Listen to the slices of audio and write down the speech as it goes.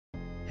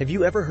Have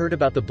you ever heard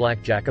about the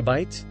Black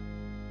Jacobites?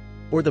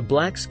 Or the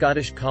Black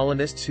Scottish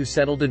colonists who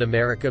settled in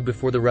America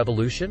before the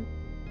Revolution?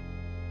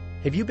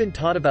 Have you been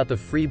taught about the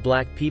free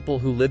black people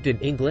who lived in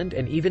England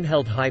and even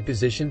held high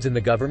positions in the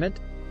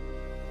government?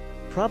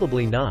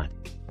 Probably not.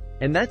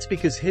 And that's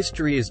because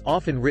history is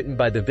often written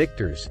by the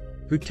victors,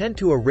 who tend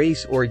to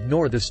erase or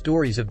ignore the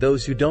stories of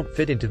those who don't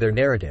fit into their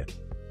narrative.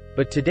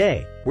 But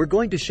today, we're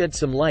going to shed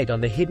some light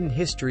on the hidden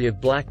history of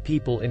black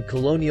people in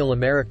colonial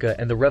America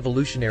and the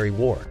Revolutionary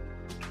War.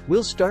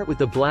 We'll start with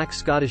the Black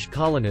Scottish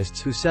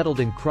colonists who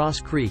settled in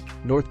Cross Creek,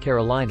 North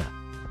Carolina.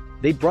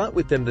 They brought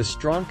with them the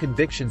strong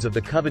convictions of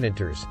the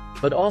Covenanters,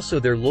 but also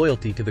their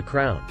loyalty to the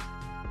Crown.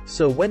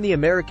 So when the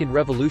American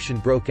Revolution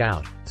broke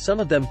out, some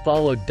of them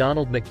followed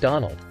Donald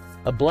MacDonald,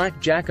 a black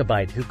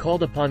Jacobite who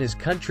called upon his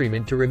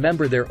countrymen to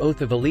remember their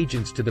oath of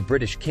allegiance to the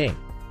British king.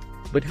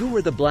 But who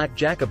were the Black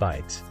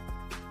Jacobites?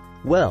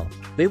 Well,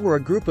 they were a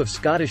group of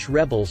Scottish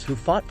rebels who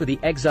fought for the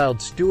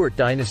exiled Stuart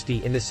dynasty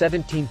in the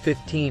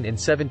 1715 and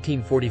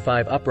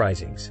 1745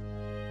 uprisings.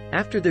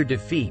 After their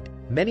defeat,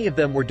 many of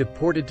them were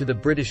deported to the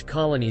British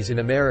colonies in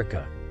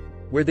America,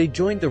 where they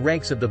joined the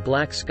ranks of the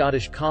Black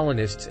Scottish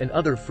colonists and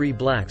other free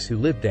blacks who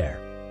lived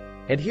there.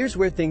 And here's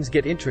where things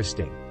get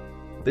interesting.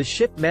 The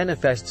ship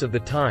manifests of the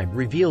time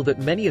reveal that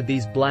many of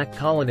these black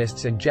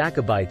colonists and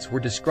Jacobites were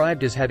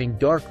described as having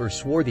dark or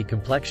swarthy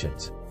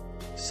complexions.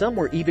 Some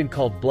were even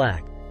called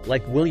black,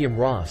 like William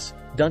Ross,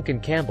 Duncan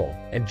Campbell,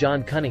 and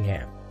John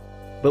Cunningham.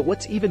 But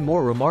what's even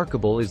more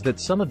remarkable is that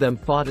some of them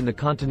fought in the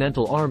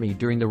Continental Army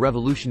during the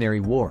Revolutionary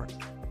War.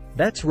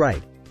 That's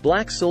right,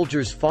 black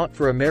soldiers fought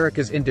for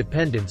America's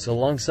independence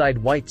alongside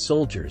white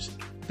soldiers,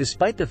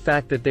 despite the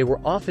fact that they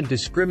were often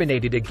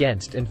discriminated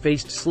against and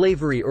faced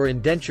slavery or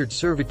indentured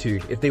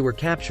servitude if they were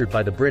captured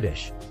by the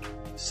British.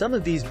 Some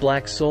of these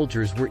black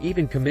soldiers were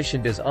even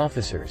commissioned as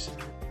officers,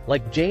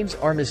 like James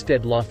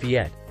Armistead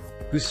Lafayette,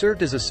 who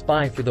served as a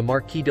spy for the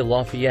Marquis de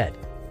Lafayette,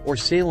 or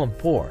Salem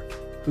Poor,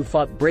 who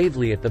fought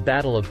bravely at the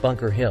Battle of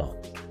Bunker Hill.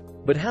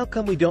 But how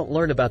come we don't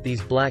learn about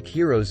these black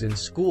heroes in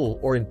school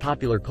or in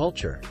popular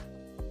culture?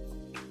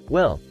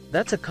 Well,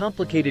 that's a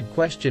complicated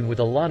question with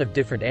a lot of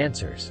different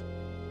answers.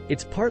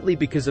 It's partly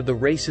because of the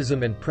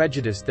racism and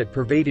prejudice that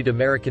pervaded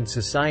American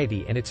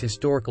society and its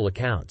historical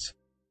accounts.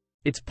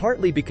 It's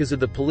partly because of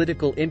the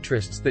political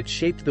interests that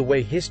shaped the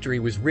way history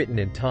was written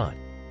and taught.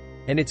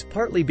 And it's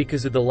partly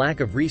because of the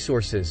lack of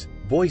resources,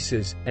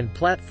 voices, and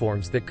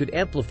platforms that could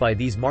amplify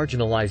these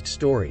marginalized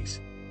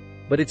stories.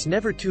 But it's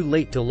never too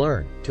late to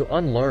learn, to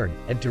unlearn,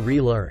 and to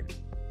relearn.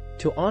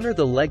 To honor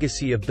the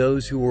legacy of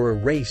those who were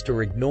erased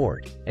or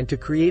ignored, and to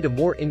create a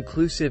more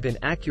inclusive and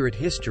accurate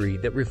history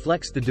that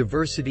reflects the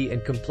diversity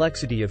and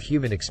complexity of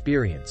human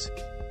experience.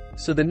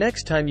 So the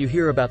next time you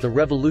hear about the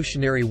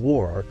Revolutionary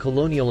War or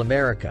colonial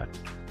America,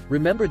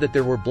 remember that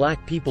there were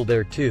black people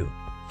there too,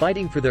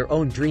 fighting for their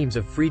own dreams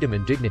of freedom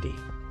and dignity.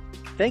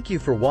 Thank you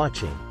for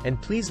watching, and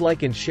please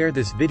like and share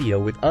this video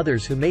with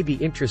others who may be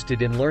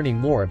interested in learning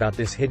more about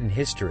this hidden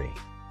history.